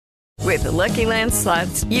With the Lucky Land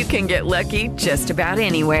Slots, you can get lucky just about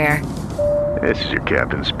anywhere. This is your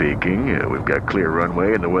captain speaking. We've got clear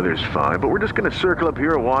runway and the weather's fine, but we're just going to circle up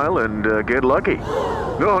here a while and get lucky.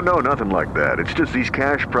 No, nothing like that. It's just these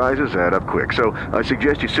cash prizes add up quick. So I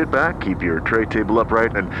suggest you sit back, keep your tray table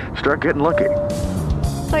upright, and start getting lucky.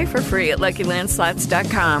 Play for free at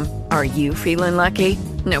LuckyLandSlots.com. Are you feeling lucky?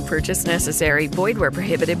 No purchase necessary. Void where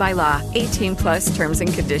prohibited by law. 18 plus terms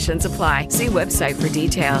and conditions apply. See website for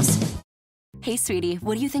details. Hey, sweetie,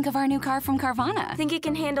 what do you think of our new car from Carvana? Think it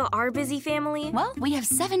can handle our busy family? Well, we have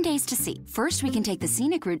 7 days to see. First, we can take the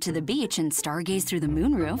scenic route to the beach and stargaze through the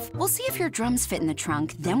moonroof. We'll see if your drums fit in the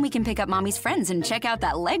trunk. Then we can pick up Mommy's friends and check out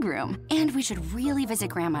that legroom. And we should really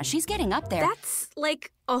visit Grandma. She's getting up there. That's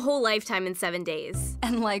like a whole lifetime in 7 days.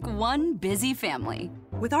 And like one busy family.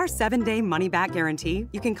 With our 7-day money-back guarantee,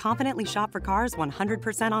 you can confidently shop for cars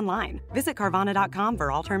 100% online. Visit Carvana.com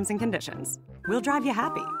for all terms and conditions. We'll drive you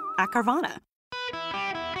happy at Carvana.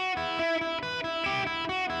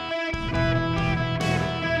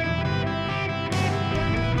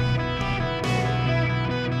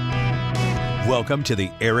 Welcome to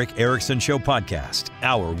the Eric Erickson Show podcast,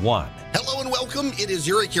 Hour 1. Hello and welcome. It is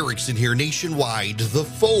Eric Erickson here nationwide. The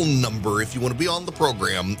phone number, if you want to be on the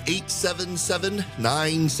program,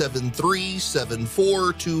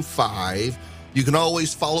 877-973-7425. You can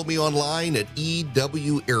always follow me online at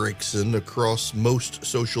EW Erickson across most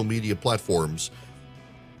social media platforms.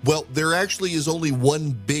 Well, there actually is only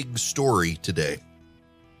one big story today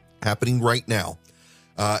happening right now.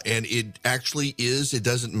 And it actually is, it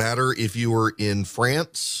doesn't matter if you are in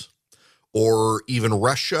France or even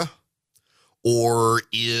Russia or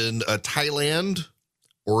in Thailand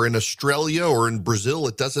or in Australia or in Brazil,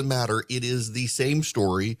 it doesn't matter. It is the same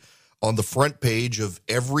story on the front page of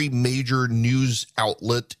every major news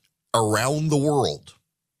outlet around the world.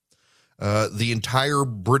 The entire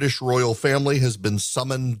British royal family has been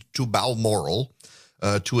summoned to Balmoral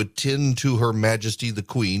to attend to Her Majesty the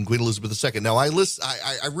Queen Elizabeth II. Now, I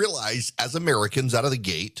realize as Americans out of the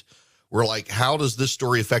gate, we're like, how does this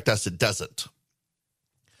story affect us? It doesn't.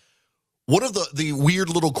 One of the weird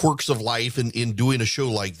little quirks of life in doing a show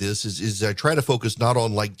like this is I try to focus not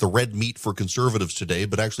on like the red meat for conservatives today,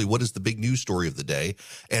 but actually what is the big news story of the day.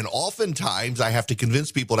 And oftentimes I have to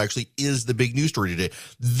convince people it actually is the big news story today.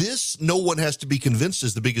 This, no one has to be convinced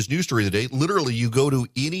is the biggest news story of the day. Literally, you go to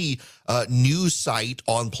any news site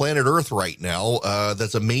on planet Earth right now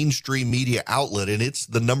that's a mainstream media outlet, and it's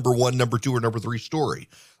the number one, number two, or number three story.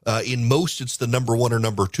 In most, it's the number one or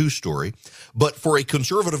number two story. But for a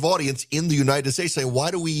conservative audience in the United States, say, why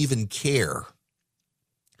do we even care?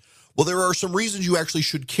 Well, there are some reasons you actually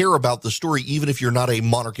should care about the story, even if you're not a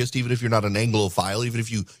monarchist, even if you're not an Anglophile, even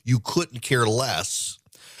if you couldn't care less.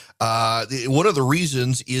 One of the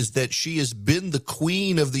reasons is that she has been the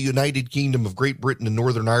Queen of the United Kingdom of Great Britain and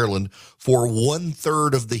Northern Ireland for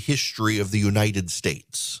 1/3 of the history of the United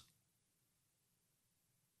States.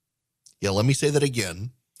 Yeah, let me say that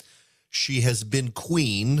again. She has been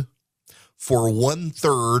queen for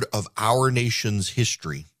 1/3 of our nation's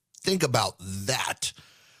history. Think about that.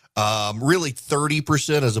 Really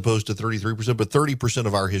 30% as opposed to 33%, but 30%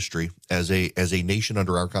 of our history as a nation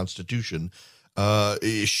under our Constitution.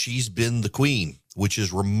 She's been the queen, which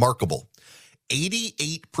is remarkable.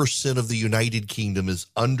 88% of the United Kingdom is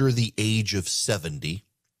under the age of 70,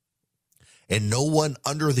 and no one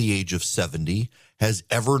under the age of 70 has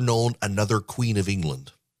ever known another Queen of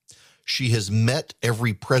England. She has met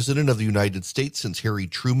every president of the United States since Harry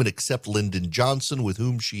Truman, except Lyndon Johnson, with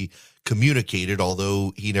whom she communicated,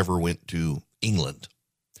 although he never went to England.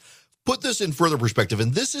 Put this in further perspective,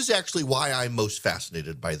 and this is actually why I'm most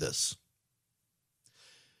fascinated by this.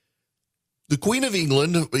 The Queen of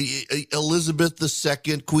England, Elizabeth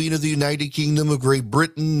II, Queen of the United Kingdom of Great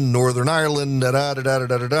Britain, Northern Ireland,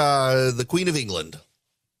 the Queen of England.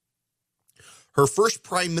 Her first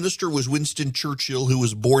prime minister was Winston Churchill, who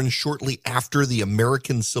was born shortly after the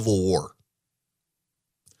American Civil War.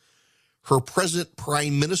 Her present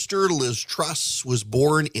prime minister, Liz Truss, was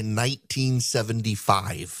born in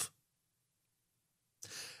 1975.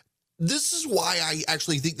 This is why I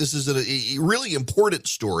actually think this is a really important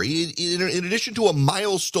story. In addition to a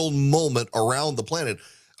milestone moment around the planet,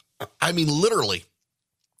 I mean, literally,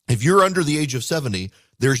 if you're under the age of 70,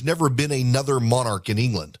 there's never been another monarch in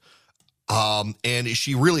England. And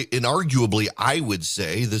she really, inarguably, I would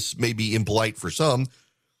say, this may be impolite for some,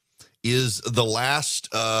 is the last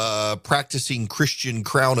practicing Christian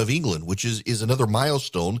crown of England, which is another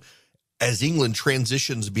milestone as England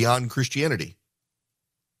transitions beyond Christianity.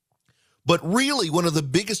 But really, one of the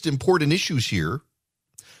biggest important issues here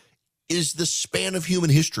is the span of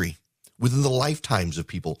human history. within the lifetimes of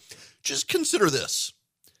people. Just consider this.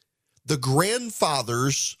 The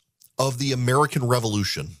grandfathers of the American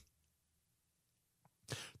Revolution,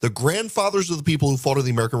 the grandfathers of the people who fought in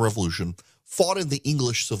the American Revolution, fought in the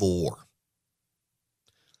English Civil War.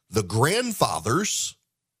 The grandfathers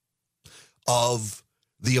of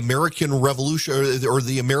the American Revolution or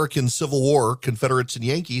the American Civil War, Confederates and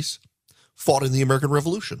Yankees, fought in the American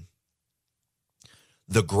Revolution.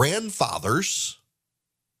 The grandfathers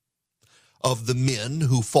of the men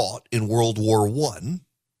who fought in World War I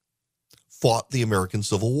fought the American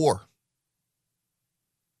Civil War.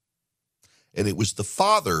 And it was the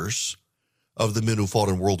fathers of the men who fought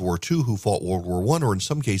in World War II who fought World War I, or in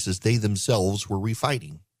some cases, they themselves were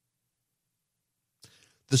refighting.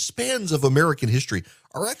 The spans of American history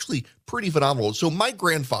are actually pretty phenomenal. So my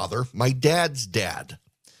grandfather, my dad's dad,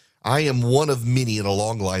 I am one of many in a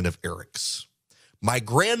long line of Erics. My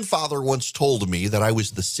grandfather once told me that I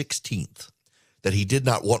was the 16th, that he did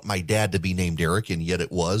not want my dad to be named Eric, and yet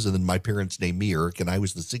it was. And then my parents named me Eric, and I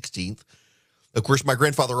was the 16th. Of course, my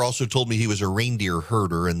grandfather also told me he was a reindeer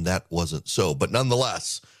herder, and that wasn't so. But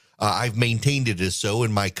nonetheless, I've maintained it as so.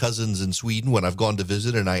 And my cousins in Sweden, when I've gone to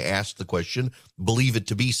visit and I asked the question, believe it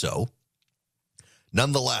to be so.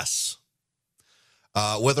 Nonetheless,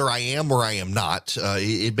 whether I am or I am not,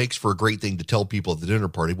 it makes for a great thing to tell people at the dinner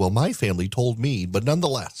party. Well, my family told me, but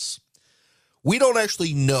nonetheless, we don't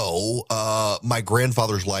actually know my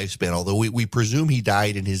grandfather's lifespan, although we presume he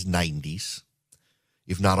died in his 90s,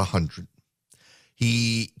 if not 100.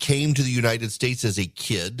 He came to the United States as a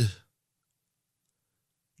kid,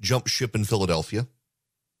 jumped ship in Philadelphia,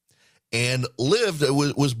 and lived,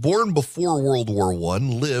 was born before World War I,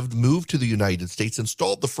 moved to the United States,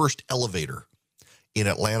 installed the first elevator in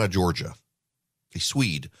Atlanta, Georgia. A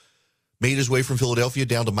Swede. Made his way from Philadelphia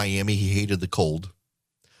down to Miami. He hated the cold.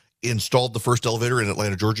 Installed the first elevator in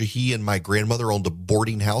Atlanta, Georgia. He and my grandmother owned a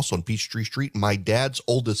boarding house on Peachtree Street. My dad's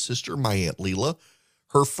oldest sister, my Aunt Leela,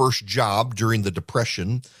 her first job during the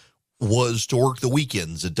Depression was to work the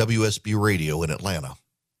weekends at WSB Radio in Atlanta.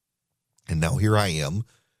 And now here I am,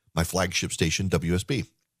 my flagship station, WSB.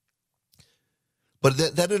 But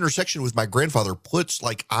that intersection with my grandfather puts,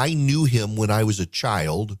 like, I knew him when I was a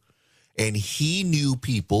child, and he knew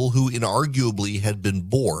people who inarguably had been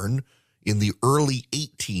born in the early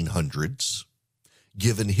 1800s,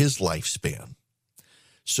 given his lifespan.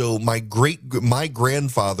 So my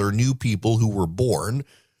grandfather knew people who were born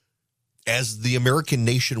as the American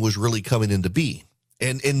nation was really coming into being.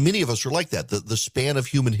 And many of us are like that. The span of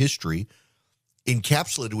human history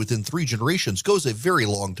encapsulated within 3 generations goes a very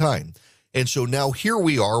long time. And so now here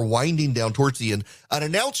we are winding down towards the end. An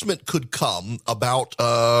announcement could come about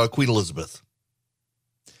Queen Elizabeth.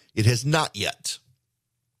 It has not yet.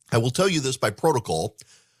 I will tell you this by protocol.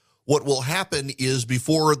 What will happen is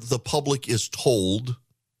before the public is told,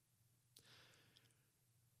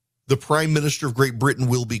 the Prime Minister of Great Britain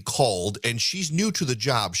will be called, and she's new to the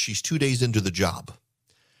job. She's 2 days into the job.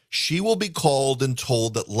 She will be called and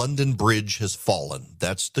told that London Bridge has fallen.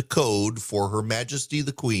 That's the code for Her Majesty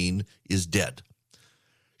the Queen is dead.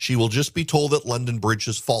 She will just be told that London Bridge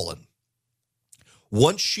has fallen.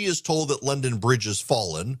 Once she is told that London Bridge has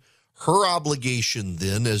fallen, her obligation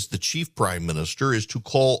then as the chief prime minister is to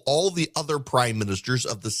call all the other prime ministers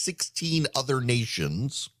of the 16 other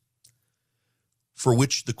nations for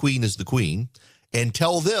which the queen is the queen and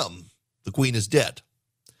tell them the queen is dead.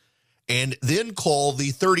 And then call the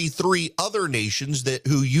 33 other nations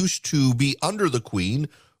who used to be under the queen,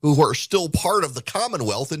 who are still part of the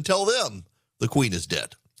Commonwealth, and tell them the queen is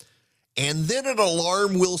dead. And then an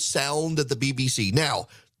alarm will sound at the BBC. Now,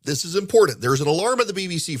 this is important. There's an alarm at the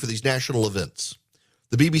BBC for these national events.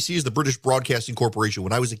 The BBC is the British Broadcasting Corporation.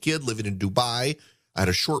 When I was a kid living in Dubai, I had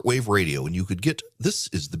a shortwave radio, and you could get, this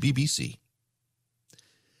is the BBC.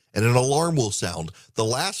 And an alarm will sound. The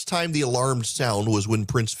last time the alarm sounded was when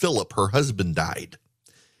Prince Philip, her husband, died.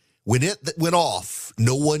 When it went off,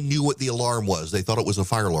 no one knew what the alarm was. They thought it was a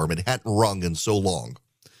fire alarm. It hadn't rung in so long.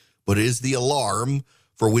 But it is the alarm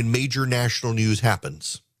for when major national news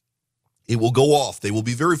happens. It will go off. They will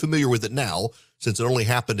be very familiar with it now, since it only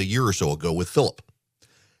happened a year or so ago with Philip.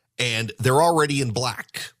 And they're already in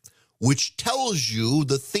black, which tells you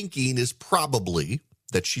the thinking is probably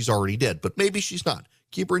that she's already dead. But maybe she's not.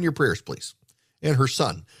 Keep her in your prayers, please. And her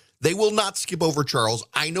son. They will not skip over Charles.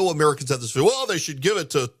 I know Americans have this, well, they should give it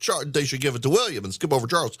to William and skip over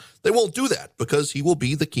Charles. They won't do that because he will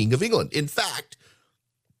be the King of England. In fact,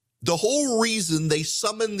 the whole reason they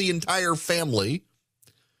summon the entire family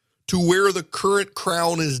to where the current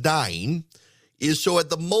crown is dying is so at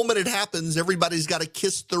the moment it happens, everybody's got to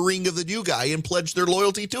kiss the ring of the new guy and pledge their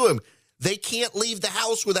loyalty to him. They can't leave the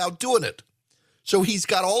house without doing it. So he's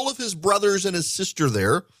got all of his brothers and his sister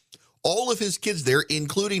there, all of his kids there,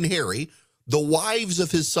 including Harry. The wives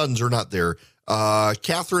of his sons are not there.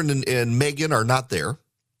 Catherine and Meghan are not there.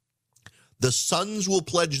 The sons will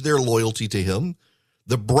pledge their loyalty to him.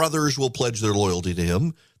 The brothers will pledge their loyalty to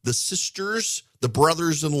him. The sisters, the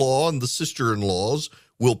brothers-in-law and the sister-in-laws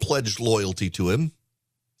will pledge loyalty to him.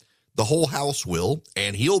 The whole house will,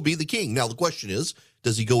 and he'll be the king. Now, the question is,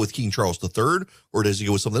 does he go with King Charles III or does he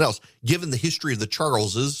go with something else? Given the history of the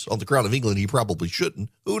Charleses on the crown of England, he probably shouldn't.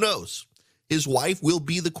 Who knows? His wife will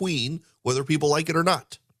be the queen, whether people like it or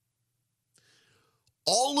not.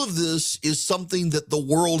 All of this is something that the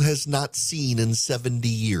world has not seen in 70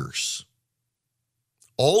 years.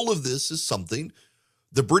 All of this is something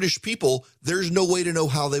the British people, there's no way to know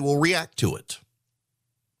how they will react to it.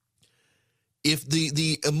 If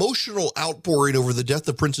the emotional outpouring over the death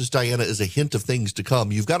of Princess Diana is a hint of things to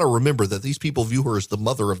come, you've got to remember that these people view her as the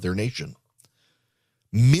mother of their nation.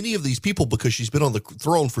 Many of these people, because she's been on the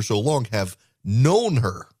throne for so long, have known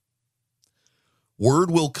her.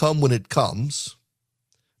 Word will come when it comes,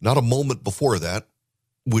 not a moment before that,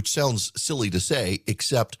 which sounds silly to say,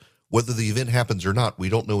 except whether the event happens or not, we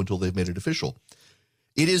don't know until they've made it official.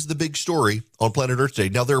 It is the big story on planet Earth today.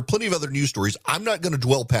 Now, there are plenty of other news stories. I'm not going to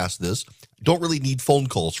dwell past this. Don't really need phone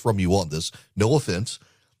calls from you on this. No offense.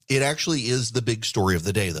 It actually is the big story of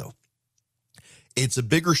the day, though. It's a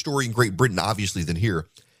bigger story in Great Britain, obviously, than here.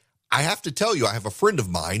 I have to tell you, I have a friend of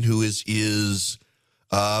mine who is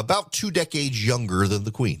about 2 decades younger than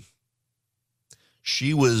the Queen.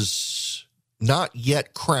 She was not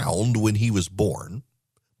yet crowned when he was born,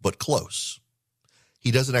 but close. He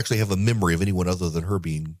doesn't actually have a memory of anyone other than her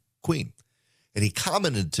being queen. And he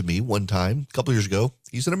commented to me one time, a couple years ago,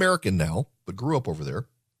 he's an American now, but grew up over there,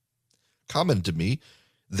 commented to me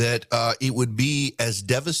that it would be as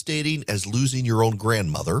devastating as losing your own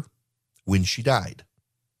grandmother when she died.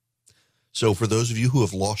 So for those of you who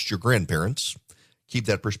have lost your grandparents, keep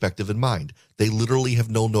that perspective in mind. They literally have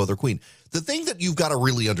known no other queen. The thing that you've got to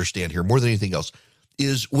really understand here, more than anything else,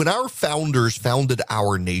 is when our founders founded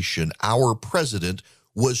our nation, our president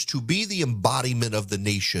was to be the embodiment of the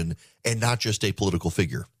nation and not just a political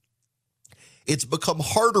figure. It's become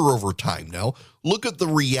harder over time now. Look at the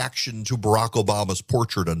reaction to Barack Obama's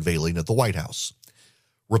portrait unveiling at the White House.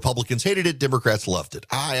 Republicans hated it. Democrats loved it.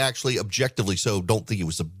 I actually, objectively so, don't think it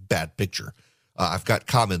was a bad picture. I've got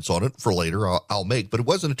comments on it for later I'll make, but it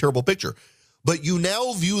wasn't a terrible picture. But you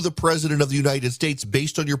now view the president of the United States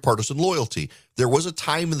based on your partisan loyalty. There was a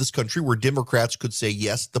time in this country where Democrats could say,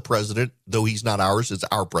 yes, the president, though he's not ours, is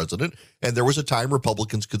our president. And there was a time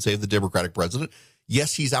Republicans could say of the Democratic president,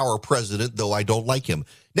 yes, he's our president, though I don't like him.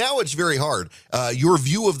 Now it's very hard. Your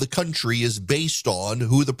view of the country is based on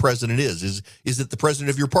who the president is. Is it the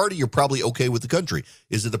president of your party? You're probably okay with the country.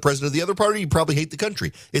 Is it the president of the other party? You probably hate the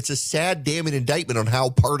country. It's a sad, damning indictment on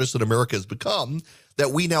how partisan America has become,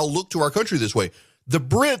 that we now look to our country this way. The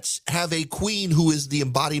Brits have a queen who is the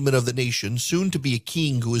embodiment of the nation, soon to be a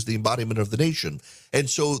king who is the embodiment of the nation. And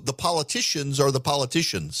so the politicians are the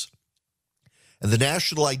politicians. And the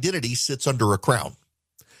national identity sits under a crown.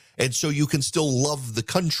 And so you can still love the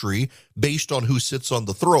country based on who sits on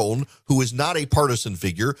the throne, who is not a partisan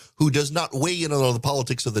figure, who does not weigh in on the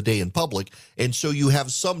politics of the day in public. And so you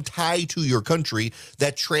have some tie to your country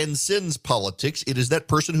that transcends politics. It is that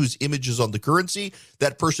person whose image is on the currency,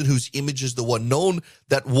 that person whose image is the one known,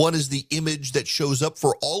 that one is the image that shows up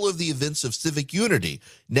for all of the events of civic unity.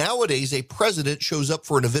 Nowadays, a president shows up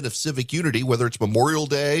for an event of civic unity, whether it's Memorial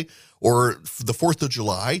Day or the 4th of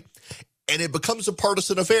July, and it becomes a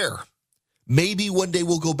partisan affair. Maybe one day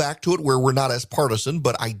we'll go back to it where we're not as partisan,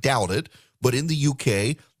 but I doubt it. But in the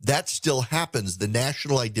UK, that still happens. The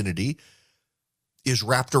national identity is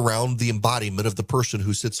wrapped around the embodiment of the person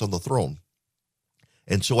who sits on the throne.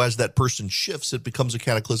 And so as that person shifts, it becomes a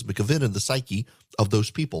cataclysmic event in the psyche of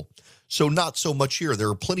those people. So not so much here. There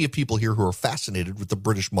are plenty of people here who are fascinated with the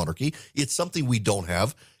British monarchy. It's something we don't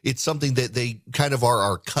have. It's something that they kind of are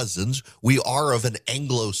our cousins. We are of an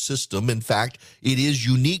Anglo system. In fact, it is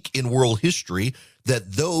unique in world history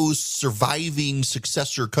that those surviving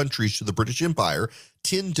successor countries to the British Empire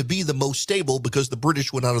tend to be the most stable because the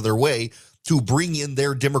British went out of their way to bring in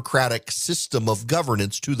their democratic system of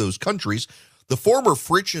governance to those countries. The former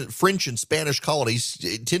French and Spanish colonies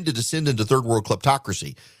tend to descend into third world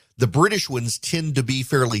kleptocracy. The British ones tend to be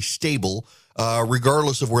fairly stable,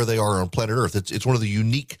 regardless of where they are on planet Earth. It's one of the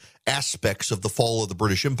unique aspects of the fall of the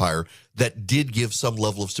British Empire that did give some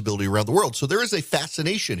level of stability around the world. So there is a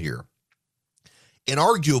fascination here. And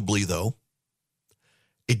arguably, though,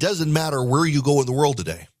 it doesn't matter where you go in the world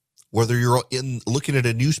today. whether you're looking at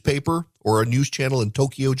a newspaper or a news channel in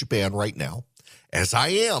Tokyo, Japan right now, as I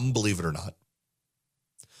am, believe it or not,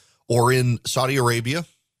 or in Saudi Arabia,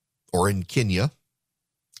 or in Kenya,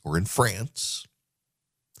 or in France,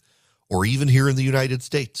 or even here in the United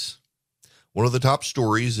States. One of the top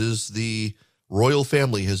stories is the royal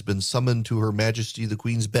family has been summoned to Her Majesty the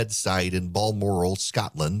Queen's bedside in Balmoral,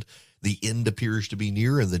 Scotland. The end appears to be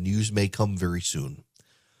near, and the news may come very soon.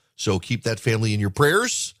 So keep that family in your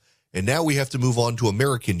prayers. And now we have to move on to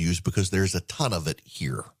American news because there's a ton of it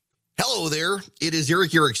here. Hello there. It is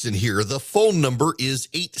Eric Erickson here. The phone number is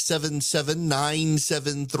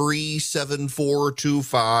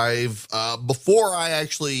 877-973-7425. Before I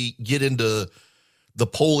actually get into the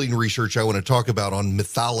polling research I want to talk about on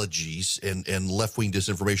mythologies and left-wing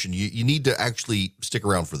disinformation, you need to actually stick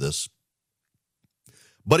around for this.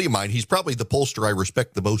 Buddy of mine, he's probably the pollster I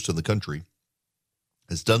respect the most in the country,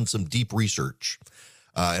 has done some deep research.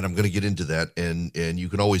 And I'm going to get into that, and you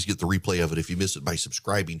can always get the replay of it if you miss it by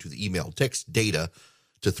subscribing to the email. Text DATA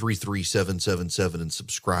to 33777 and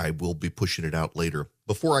subscribe. We'll be pushing it out later.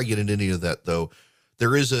 Before I get into any of that, though,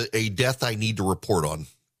 there is a death I need to report on.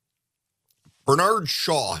 Bernard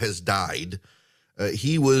Shaw has died.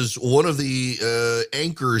 He was one of the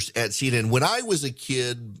anchors at CNN. When I was a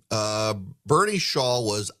kid, Bernie Shaw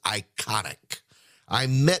was iconic. I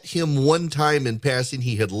met him one time in passing.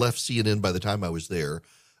 He had left CNN by the time I was there,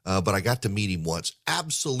 but I got to meet him once.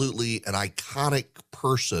 Absolutely an iconic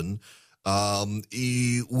person.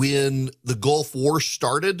 When the Gulf War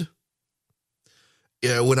started,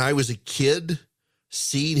 when I was a kid,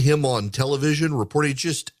 seeing him on television reporting,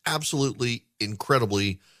 just absolutely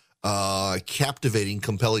incredibly captivating,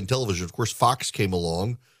 compelling television. Of course, Fox came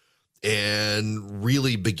along and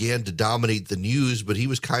really began to dominate the news, but he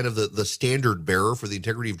was kind of the standard bearer for the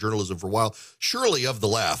integrity of journalism for a while, surely of the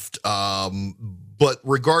left. But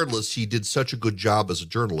regardless, he did such a good job as a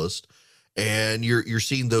journalist, and you're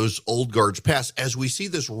seeing those old guards pass as we see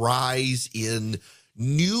this rise in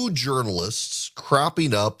new journalists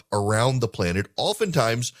cropping up around the planet.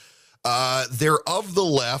 Oftentimes, they're of the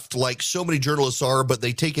left, like so many journalists are, but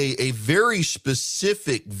they take a very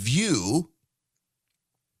specific view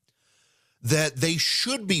that they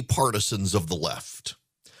should be partisans of the left.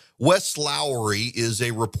 Wes Lowery is a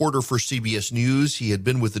reporter for CBS News. He had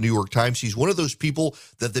been with the New York Times. He's one of those people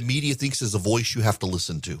that the media thinks is a voice you have to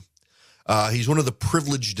listen to. He's one of the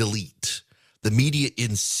privileged elite. The media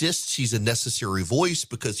insists he's a necessary voice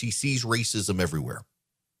because he sees racism everywhere.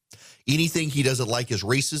 Anything he doesn't like is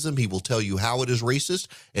racism. He will tell you how it is racist.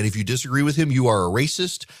 And if you disagree with him, you are a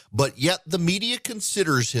racist. But yet the media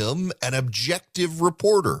considers him an objective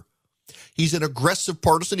reporter. He's an aggressive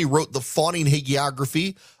partisan. He wrote the fawning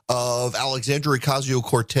hagiography of Alexandria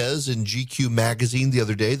Ocasio-Cortez in GQ magazine the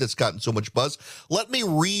other day that's gotten so much buzz. Let me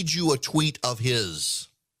read you a tweet of his.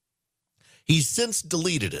 He's since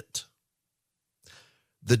deleted it.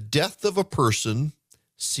 The death of a person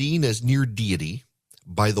seen as near deity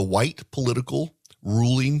by the white political,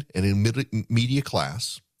 ruling, and media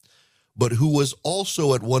class, but who was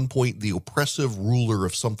also at one point the oppressive ruler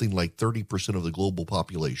of something like 30% of the global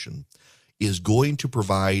population, is going to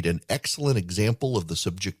provide an excellent example of the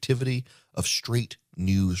subjectivity of straight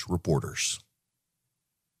news reporters.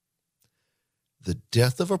 The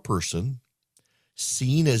death of a person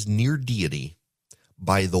seen as near deity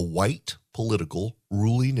by the white political,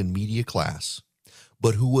 ruling, and media class,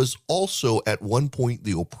 but who was also at one point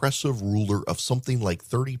the oppressive ruler of something like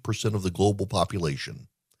 30% of the global population,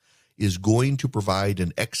 is going to provide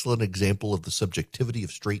an excellent example of the subjectivity of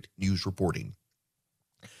straight news reporting.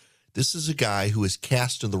 This is a guy who is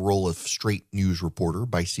cast in the role of straight news reporter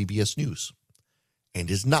by CBS News and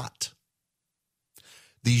is not.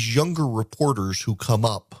 These younger reporters who come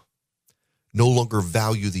up no longer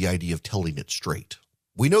value the idea of telling it straight.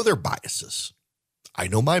 We know their biases. I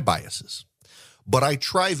know my biases. But I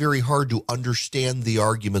try very hard to understand the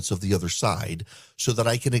arguments of the other side so that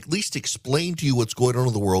I can at least explain to you what's going on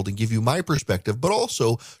in the world and give you my perspective, but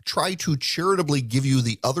also try to charitably give you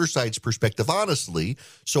the other side's perspective honestly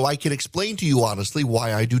so I can explain to you honestly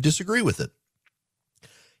why I do disagree with it.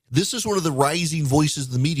 This is one of the rising voices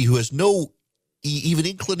of the media who has no even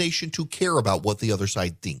inclination to care about what the other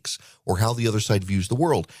side thinks or how the other side views the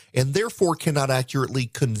world, and therefore cannot accurately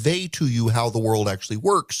convey to you how the world actually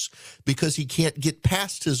works because he can't get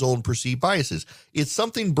past his own perceived biases. It's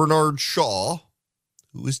something Bernard Shaw,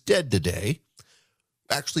 who is dead today,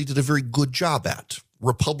 actually did a very good job at.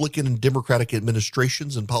 Republican and Democratic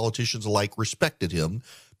administrations and politicians alike respected him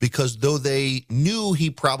because though they knew he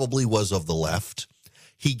probably was of the left,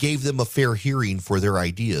 he gave them a fair hearing for their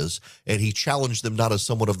ideas, and he challenged them not as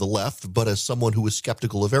someone of the left, but as someone who was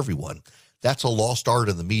skeptical of everyone. That's a lost art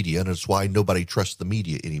in the media, and it's why nobody trusts the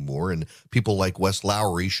media anymore, and people like Wes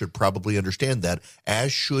Lowery should probably understand that,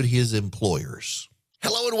 as should his employers.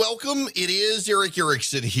 Hello and welcome. It is Eric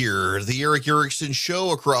Erickson here, the Eric Erickson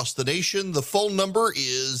Show across the nation. The phone number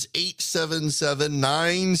is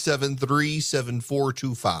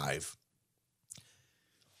 877-973-7425.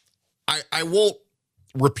 I won't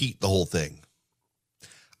repeat the whole thing.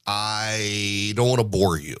 I don't want to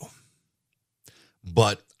bore you.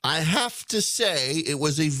 But I have to say it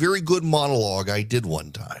was a very good monologue I did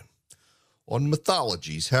one time on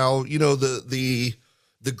mythologies, how, the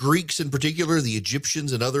Greeks in particular, the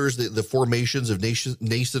Egyptians and others, the formations of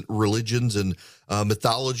nascent religions and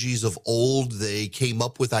mythologies of old, they came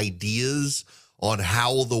up with ideas on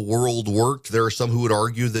how the world worked. There are some who would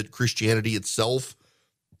argue that Christianity itself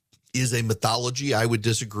is a mythology. I would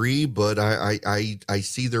disagree, but I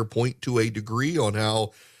see their point to a degree on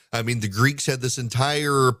how, the Greeks had this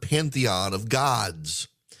entire pantheon of gods,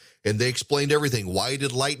 and they explained everything. Why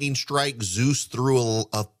did lightning strike? Zeus threw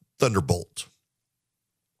a thunderbolt.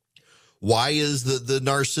 Why is the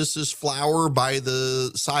narcissus flower by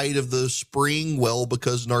the side of the spring? Well,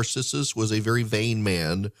 because Narcissus was a very vain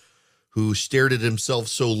man who stared at himself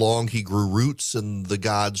so long he grew roots, and the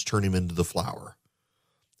gods turned him into the flower.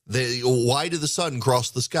 Why did the sun cross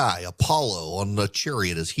the sky? Apollo on a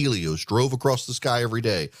chariot as Helios drove across the sky every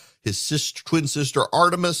day. His twin sister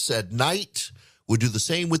Artemis at night would do the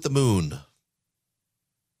same with the moon.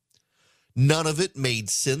 None of it made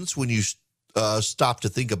sense when you stop to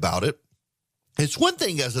think about it. It's one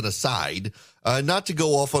thing as an aside, not to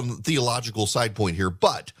go off on theological side point here,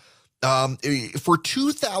 but for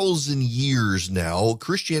 2,000 years now,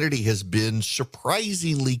 Christianity has been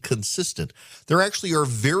surprisingly consistent. There actually are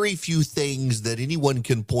very few things that anyone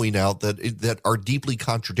can point out that are deeply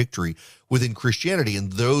contradictory within Christianity.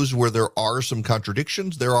 And those where there are some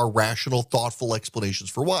contradictions, there are rational, thoughtful explanations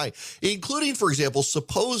for why, including, for example,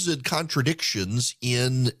 supposed contradictions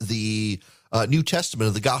in the New Testament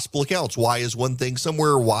of the gospel accounts. Why is one thing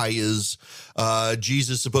somewhere? Why is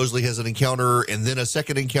Jesus supposedly has an encounter and then a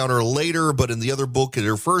second encounter later, but in the other book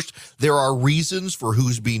or first? There are reasons for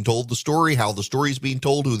who's being told the story, how the story is being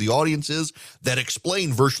told, who the audience is, that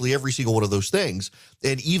explain virtually every single one of those things.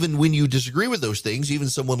 And even when you disagree with those things, even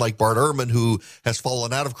someone like Bart Ehrman, who has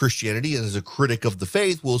fallen out of Christianity and is a critic of the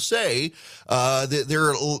faith, will say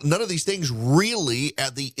that none of these things really,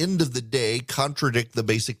 at the end of the day, contradict the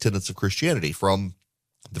basic tenets of Christianity, from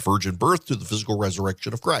the virgin birth to the physical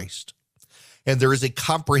resurrection of Christ. And there is a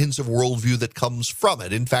comprehensive worldview that comes from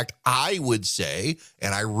it. In fact, I would say,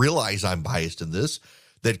 and I realize I'm biased in this,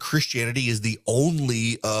 that Christianity is the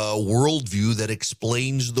only worldview that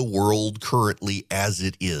explains the world currently as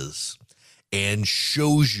it is and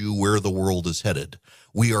shows you where the world is headed.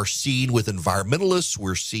 We are seeing with environmentalists,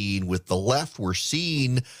 we're seeing with the left, we're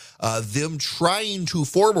seeing them trying to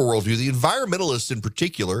form a worldview, the environmentalists in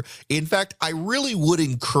particular. In fact, I really would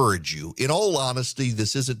encourage you, in all honesty,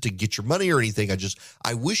 this isn't to get your money or anything,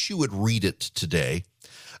 I wish you would read it today.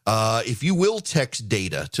 If you will text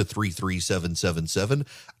data to 33777,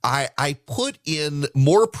 I put in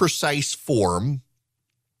more precise form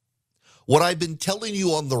what I've been telling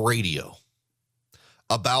you on the radio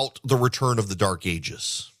about the return of the Dark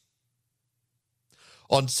Ages.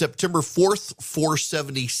 On September 4th,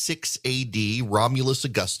 476 AD, Romulus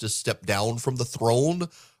Augustus stepped down from the throne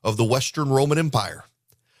of the Western Roman Empire.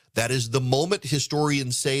 That is the moment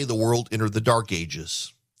historians say the world entered the Dark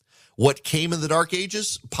Ages. What came in the Dark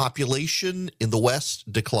Ages? Population in the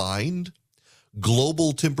West declined,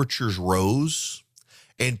 global temperatures rose,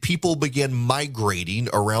 and people began migrating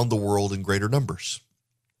around the world in greater numbers.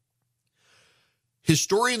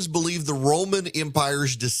 Historians believe the Roman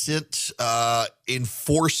Empire's descent in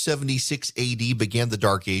 476 AD began the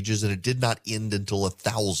Dark Ages, and it did not end until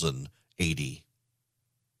 1000 AD.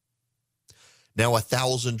 Now,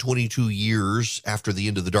 1,022 years after the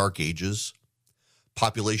end of the Dark Ages,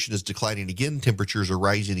 population is declining again, temperatures are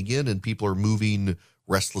rising again, and people are moving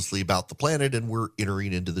restlessly about the planet, and we're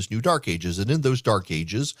entering into this new Dark Ages. And in those Dark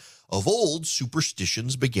Ages of old,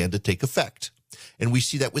 superstitions began to take effect. And we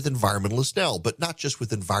see that with environmentalists now, but not just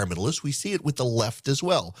with environmentalists. We see it with the left as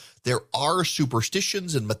well. There are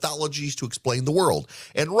superstitions and mythologies to explain the world.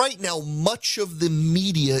 And right now, much of the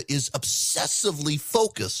media is obsessively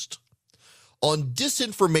focused on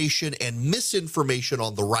disinformation and misinformation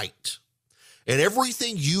on the right. And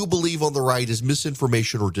everything you believe on the right is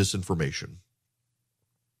misinformation or disinformation.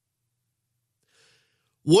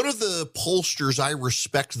 One of the pollsters I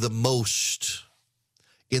respect the most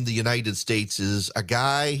in the United States is a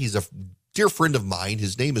guy, he's a dear friend of mine.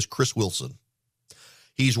 His name is Chris Wilson.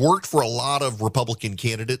 He's worked for a lot of Republican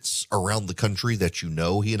candidates around the country that you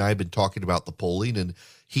know. He and I have been talking about the polling, and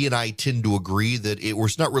he and I tend to agree that it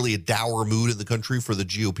was not really a dour mood in the country for the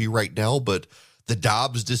GOP right now, but the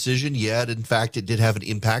Dobbs decision, in fact, it did have an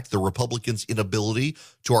impact. The Republicans' inability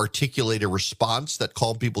to articulate a response that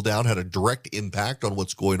calmed people down had a direct impact on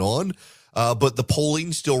what's going on. But the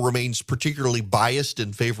polling still remains particularly biased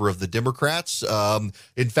in favor of the Democrats.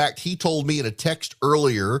 In fact, he told me in a text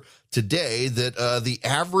earlier today that the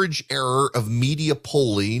average error of media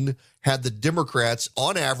polling had the Democrats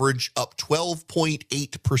on average up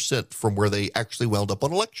 12.8% from where they actually wound up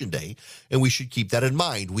on Election Day. And we should keep that in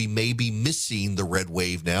mind. We may be missing the red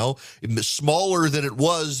wave now. It's smaller than it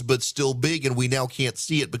was, but still big, and we now can't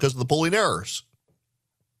see it because of the polling errors.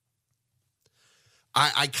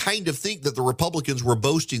 I kind of think that the Republicans were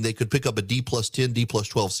boasting they could pick up a D plus 10, D plus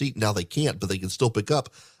 12 seat. Now they can't, but they can still pick up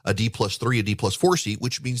a D plus 3, a D plus 4 seat,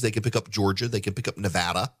 which means they can pick up Georgia. They can pick up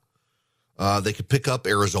Nevada. They could pick up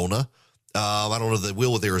Arizona. I don't know if they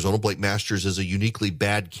will with Arizona. Blake Masters is a uniquely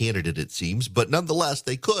bad candidate, it seems, but nonetheless,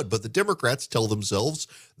 they could. But the Democrats tell themselves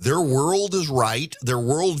their world is right. Their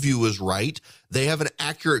worldview is right. They have an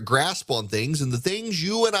accurate grasp on things, and the things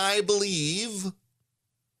you and I believe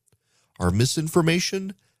are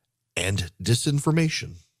misinformation and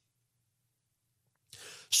disinformation.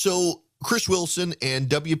 So Chris Wilson and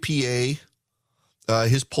WPA,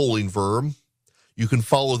 his polling firm, you can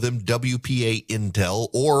follow them, WPA Intel,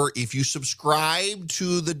 or if you subscribe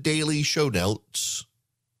to the daily show notes,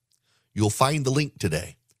 you'll find the link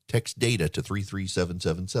today. Text data to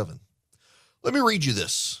 33777. Let me read you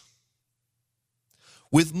this.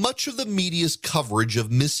 With much of the media's coverage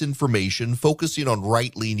of misinformation focusing on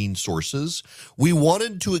right-leaning sources, we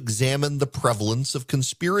wanted to examine the prevalence of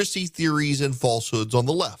conspiracy theories and falsehoods on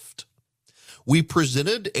the left. We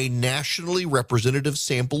presented a nationally representative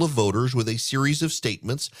sample of voters with a series of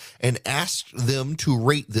statements and asked them to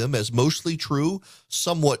rate them as mostly true,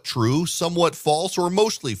 somewhat false, or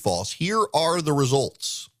mostly false. Here are the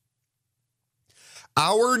results.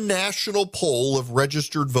 Our national poll of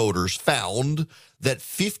registered voters found that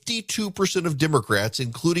 52% of Democrats,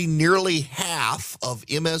 including nearly half of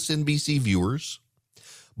MSNBC viewers,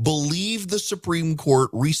 believe the Supreme Court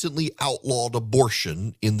recently outlawed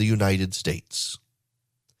abortion in the United States.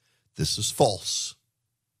 This is false.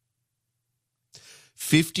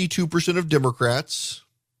 52% of Democrats,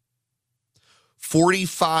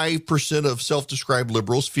 45% of self-described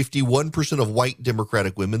liberals, 51% of white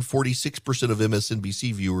Democratic women, 46% of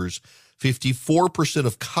MSNBC viewers, 54%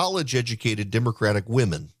 of college-educated Democratic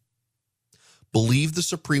women believe the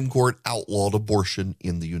Supreme Court outlawed abortion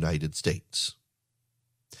in the United States.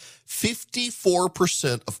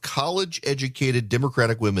 54% of college-educated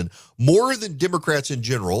Democratic women, more than Democrats in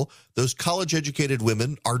general, those college-educated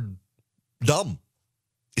women are dumb.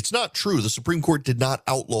 It's not true. The Supreme Court did not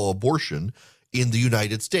outlaw abortion in the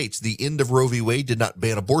United States. The end of Roe v. Wade did not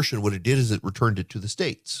ban abortion. What it did is it returned it to the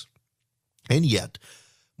states. And yet,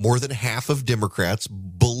 more than half of Democrats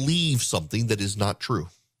believe something that is not true.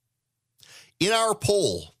 In our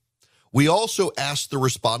poll, we also asked the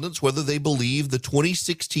respondents whether they believe the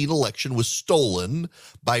 2016 election was stolen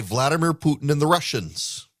by Vladimir Putin and the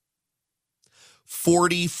Russians.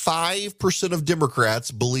 45% of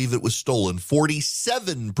Democrats believe it was stolen.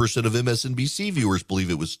 47% of MSNBC viewers believe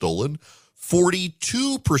it was stolen.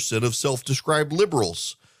 42% of self-described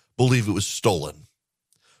liberals believe it was stolen.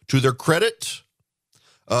 To their credit,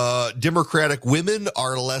 Democratic women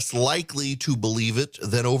are less likely to believe it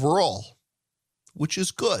than overall, which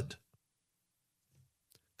is good,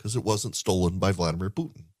 because it wasn't stolen by Vladimir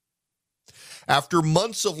Putin. After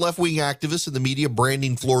months of left-wing activists in the media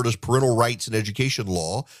branding Florida's parental rights and education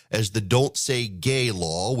law as the Don't Say Gay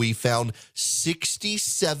law, we found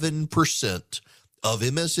 67% of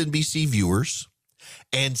MSNBC viewers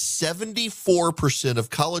and 74%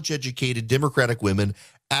 of college-educated Democratic women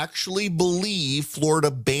actually believe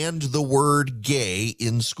Florida banned the word gay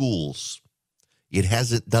in schools. It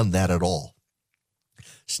hasn't done that at all.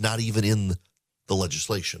 It's not even in the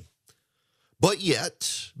legislation. But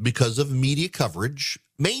yet, because of media coverage,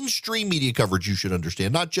 mainstream media coverage, you should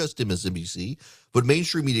understand, not just MSNBC, but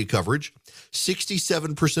mainstream media coverage,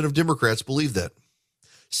 67% of Democrats believe that.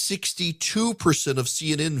 62% of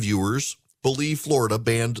CNN viewers believe Florida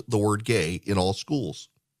banned the word gay in all schools.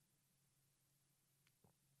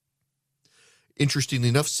 Interestingly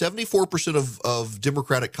enough, 74% of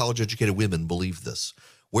Democratic college-educated women believe this.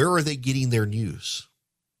 Where are they getting their news?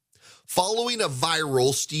 Following a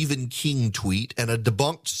viral Stephen King tweet and a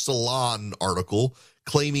debunked Salon article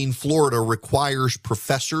claiming Florida requires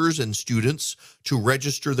professors and students to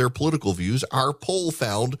register their political views, our poll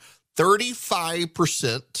found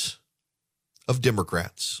 35% of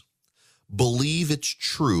Democrats believe it's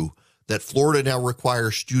true that Florida now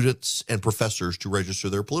requires students and professors to register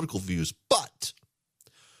their political views. But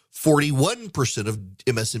 41% of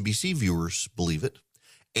MSNBC viewers believe it,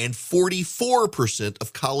 and 44%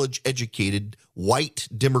 of college-educated white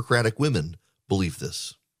Democratic women believe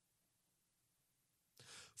this.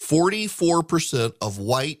 44% of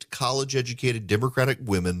white college-educated Democratic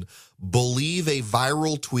women believe a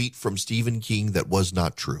viral tweet from Stephen King that was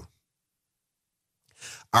not true.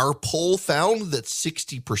 Our poll found that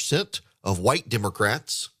 60% of white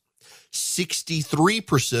Democrats,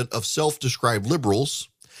 63% of self-described liberals,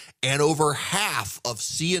 and over half of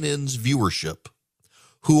CNN's viewership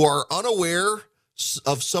who are unaware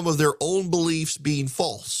of some of their own beliefs being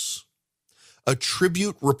false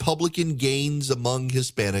attribute Republican gains among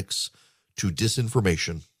Hispanics to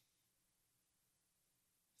disinformation.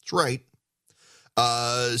 That's right.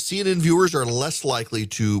 CNN viewers are less likely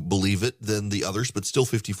to believe it than the others, but still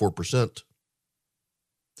 54%.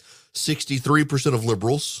 63% of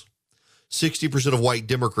liberals, 60% of white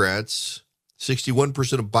Democrats,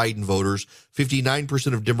 61% of Biden voters,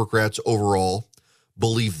 59% of Democrats overall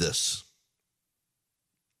believe this.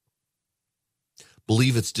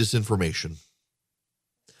 Believe it's disinformation,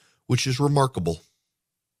 which is remarkable.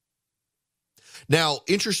 Now,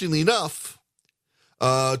 interestingly enough,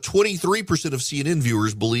 23% of CNN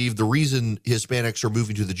viewers believe the reason Hispanics are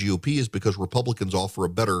moving to the GOP is because Republicans offer a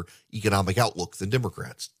better economic outlook than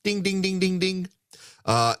Democrats. Ding, ding, ding, ding, ding.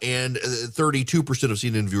 And 32% of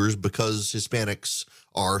CNN viewers because Hispanics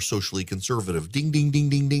are socially conservative. Ding, ding, ding,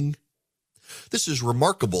 ding, ding. This is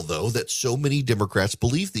remarkable, though, that so many Democrats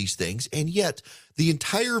believe these things, and yet the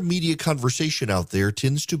entire media conversation out there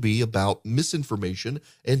tends to be about misinformation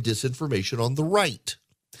and disinformation on the right,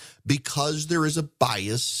 because there is a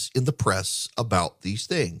bias in the press about these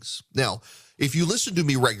things. Now, if you listen to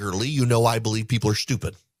me regularly, you know I believe people are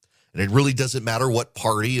stupid. And it really doesn't matter what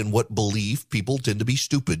party and what belief, people tend to be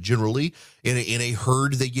stupid. Generally, in a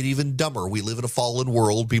herd, they get even dumber. We live in a fallen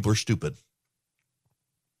world. People are stupid.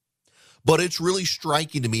 But it's really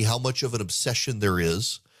striking to me how much of an obsession there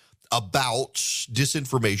is about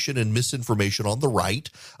disinformation and misinformation on the right,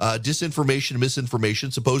 disinformation and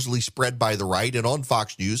misinformation supposedly spread by the right and on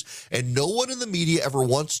Fox News, and no one in the media ever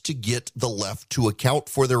wants to get the left to account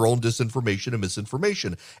for their own disinformation and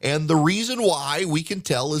misinformation. And the reason why we can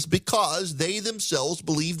tell is because they themselves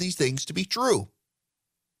believe these things to be true.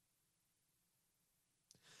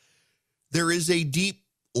 There is a deep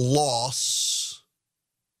loss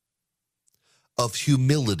of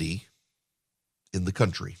humility in the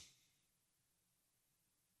country,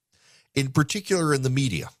 in particular in the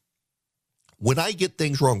media. When I get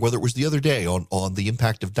things wrong, whether it was the other day on the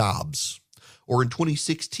impact of Dobbs or in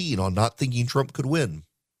 2016 on not thinking Trump could win,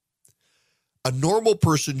 a normal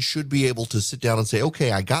person should be able to sit down and say,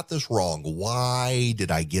 okay, I got this wrong. Why did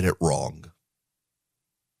I get it wrong?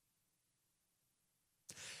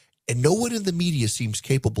 And no one in the media seems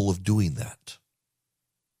capable of doing that.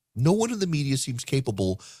 No one in the media seems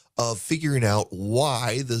capable of figuring out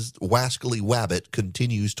why this wascally wabbit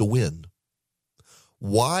continues to win.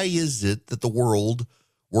 Why is it that the world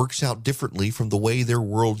works out differently from the way their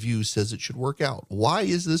worldview says it should work out? Why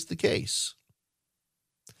is this the case?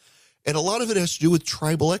 And a lot of it has to do with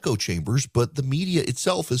tribal echo chambers, but the media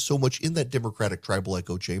itself is so much in that democratic tribal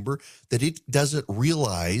echo chamber that it doesn't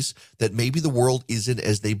realize that maybe the world isn't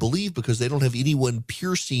as they believe because they don't have anyone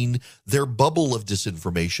piercing their bubble of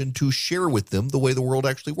disinformation to share with them the way the world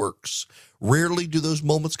actually works. Rarely do those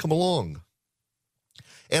moments come along.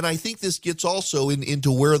 And I think this gets also into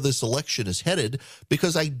where this election is headed,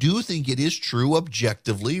 because I do think it is true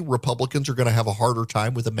objectively Republicans are going to have a harder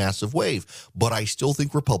time with a massive wave. But I still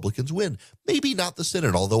think Republicans win. Maybe not the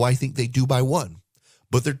Senate, although I think they do by one.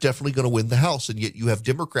 But they're definitely going to win the House. And yet you have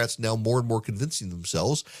Democrats now more and more convincing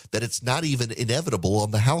themselves that it's not even inevitable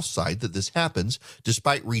on the House side that this happens,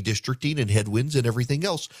 despite redistricting and headwinds and everything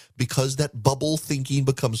else, because that bubble thinking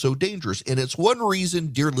becomes so dangerous. And it's one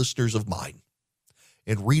reason, dear listeners of mine,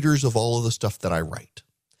 and readers of all of the stuff that I write,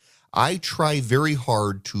 I try very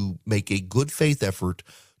hard to make a good faith effort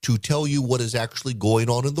to tell you what is actually going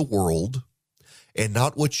on in the world and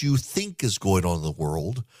not what you think is going on in the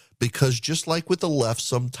world, because just like with the left,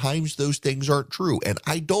 sometimes those things aren't true. And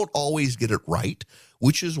I don't always get it right,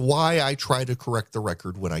 which is why I try to correct the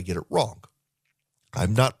record when I get it wrong.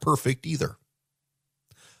 I'm not perfect either,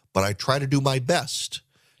 but I try to do my best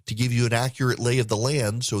to give you an accurate lay of the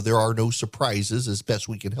land so there are no surprises as best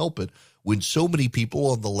we can help it, when so many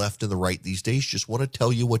people on the left and the right these days just want to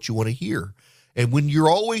tell you what you want to hear. And when you're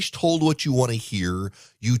always told what you want to hear,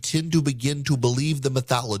 you tend to begin to believe the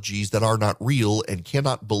mythologies that are not real and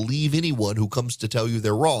cannot believe anyone who comes to tell you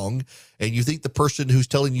they're wrong. And you think the person who's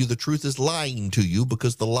telling you the truth is lying to you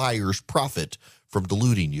because the liars profit from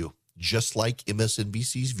deluding you. Just like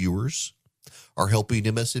MSNBC's viewers are helping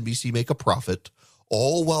MSNBC make a profit,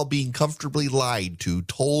 all while being comfortably lied to,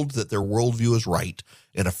 told that their worldview is right,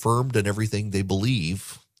 and affirmed in everything they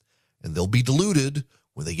believe. And they'll be deluded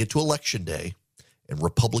when they get to Election Day, and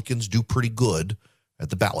Republicans do pretty good at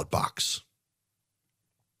the ballot box.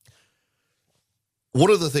 One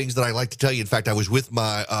of the things that I like to tell you, in fact, I was with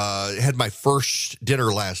had my first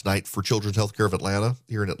dinner last night for Children's Healthcare of Atlanta,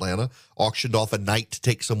 here in Atlanta, auctioned off a night to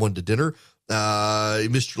take someone to dinner.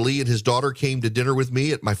 Mr. Lee and his daughter came to dinner with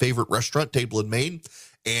me at my favorite restaurant, Table in Maine,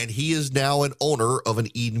 and he is now an owner of an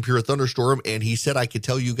Eden Pure Thunderstorm, and he said I could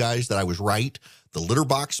tell you guys that I was right. The litter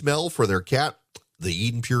box smell for their cat, the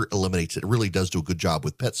Eden Pure eliminates it. It really does do a good job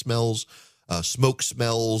with pet smells, smoke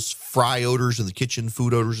smells, fry odors in the kitchen,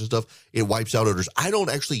 food odors and stuff. It wipes out odors. I don't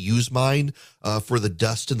actually use mine for the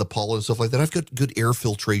dust and the pollen and stuff like that. I've got good air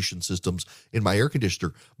filtration systems in my air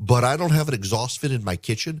conditioner, but I don't have an exhaust fit in my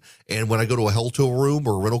kitchen. And when I go to a hotel room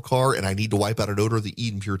or a rental car and I need to wipe out an odor, the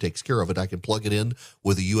Eden Pure takes care of it. I can plug it in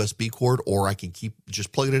with a USB cord, or I can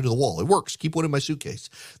just plug it into the wall. It works. Keep one in my suitcase.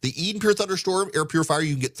 The Eden Pure Thunderstorm air purifier,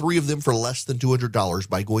 you can get 3 of them for less than $200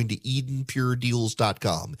 by going to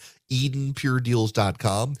EdenPureDeals.com.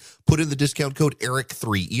 EdenPureDeals.com. Put in the discount code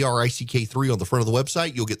ERIC3, ERICK3 on the front of the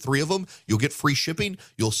website. You'll get 3 of them. You'll get free shipping.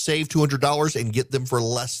 You'll save $200 and get them for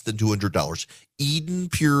less than $200.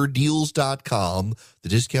 EdenPureDeals.com. The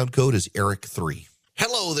discount code is ERIC3.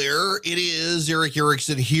 Hello there. It is Eric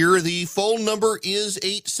Erickson here. The phone number is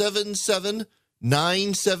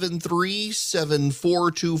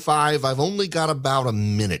 877-973-7425. I've only got about a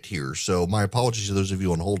minute here, so my apologies to those of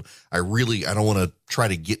you on hold. I don't want to try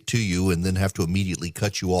to get to you and then have to immediately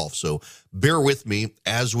cut you off, so bear with me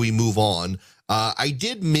as we move on. I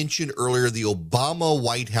did mention earlier the Obama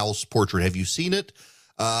White House portrait. Have you seen it?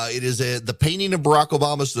 It is the painting of Barack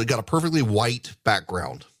Obama, so they've got a perfectly white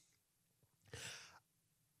background.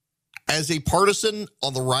 As a partisan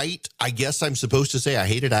on the right, I guess I'm supposed to say I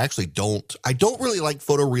hate it. I actually don't. I don't really like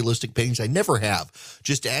photorealistic paintings. I never have.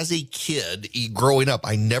 Just as a kid growing up,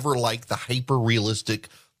 I never liked the hyper-realistic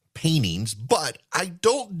paintings, but I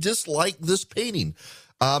don't dislike this painting.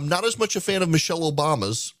 Not as much a fan of Michelle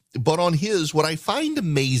Obama's, but on his, what I find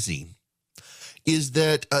amazing is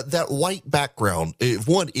that that white background,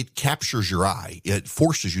 it captures your eye. It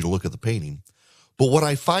forces you to look at the painting. But what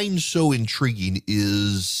I find so intriguing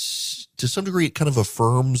is, to some degree, it kind of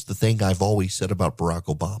affirms the thing I've always said about Barack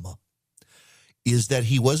Obama, is that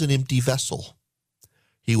he was an empty vessel.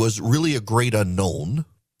 He was really a great unknown.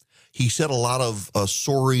 He said a lot of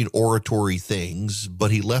soaring oratory things,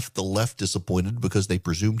 but he left the left disappointed because they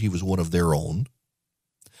presumed he was one of their own.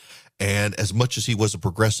 And as much as he was a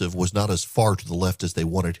progressive, was not as far to the left as they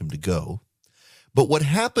wanted him to go. But what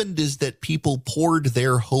happened is that people poured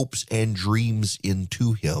their hopes and dreams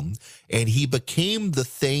into him, and he became the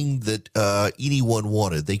thing that anyone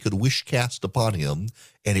wanted. They could wish cast upon him,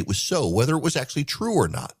 and it was so, whether it was actually true or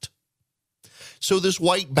not. So this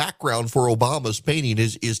white background for Obama's painting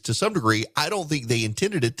is to some degree, I don't think they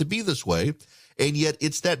intended it to be this way. And yet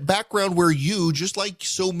it's that background where you, just like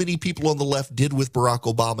so many people on the left did with Barack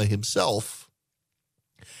Obama himself,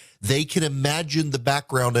 they can imagine the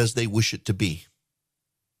background as they wish it to be.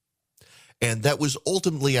 And that was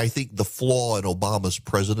ultimately, I think, the flaw in Obama's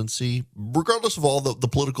presidency, regardless of all the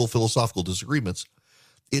political, philosophical disagreements.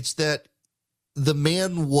 It's that the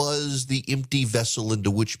man was the empty vessel into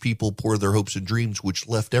which people pour their hopes and dreams, which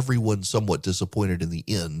left everyone somewhat disappointed in the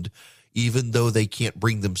end, even though they can't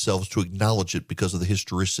bring themselves to acknowledge it because of the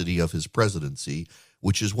historicity of his presidency,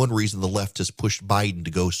 which is one reason the left has pushed Biden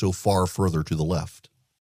to go so far further to the left.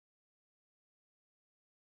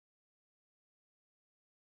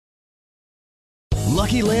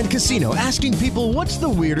 Lucky Land Casino, asking people, what's the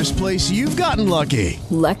weirdest place you've gotten lucky?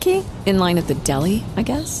 Lucky? In line at the deli, I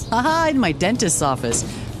guess? Aha, in my dentist's office.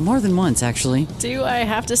 More than once, actually. Do I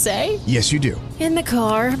have to say? Yes, you do. In the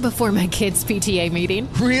car before my kids' PTA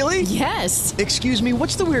meeting. Really? Yes. Excuse me,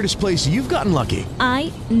 what's the weirdest place you've gotten lucky?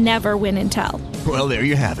 I never win and tell. Well, there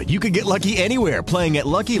you have it. You can get lucky anywhere, playing at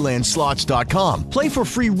LuckyLandSlots.com. Play for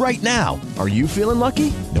free right now. Are you feeling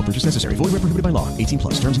lucky? No purchase necessary. Void where prohibited by law. 18+.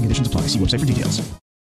 Terms and conditions apply. See website for details.